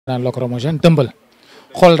naan lacrymogène tëmbal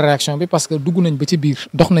xool réaction bi parce que dugg nañ ba ci biir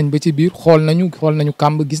dox nañ ba ci biir xool nañu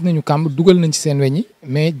kàmb gis nañu kàmb dugal nañ ci seen weñ yi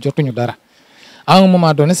mais jotuñu dara à un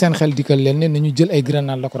moment donné seen xel dikkal leen ne nañu jël ay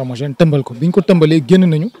grenade lacrymogène tëmbal ko biñ ko tëmbalee génn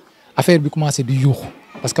nañu affaire bi commencé di yuuxu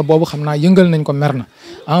parce que boobu xam naa yëngal nañ ko mer na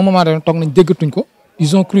à un moment donné toog nañ déggatuñ ko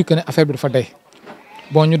ils ont cru que ne affaire bi dafa dee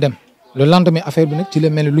bon ñu dem le lendemain affaire bi nag ci la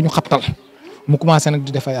mel ni lu ñu xabtal mu commencé nag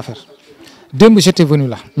di def ay affaire démb j'étais venu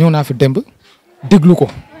là ñëw naa fi démb déglu ko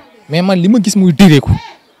mais man li ma gis muy direeku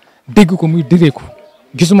dégg ko muy direeku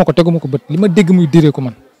gisuma ko teguma ko bët li ma dégg muy direeku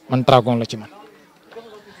man dragon la ci man.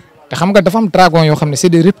 te xam nga dafa am dragon yoo xam ne c'est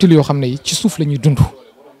des reptiles yoo xam ne yi ci suuf la ñuy dund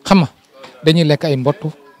xam nga dañuy lekk ay mbott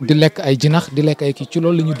di lekk ay jinax di lekk ay kii ci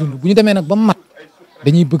loolu la ñuy dund bu ñu demee nag ba mat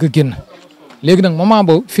dañuy bëgg a génn léegi nag moment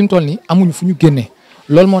boobu fi mu toll nii amuñu fu ñu génnee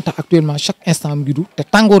loolu moo tax actuellement chaque instant mu ngi du te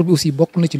tàngoor bi aussi bokk na ci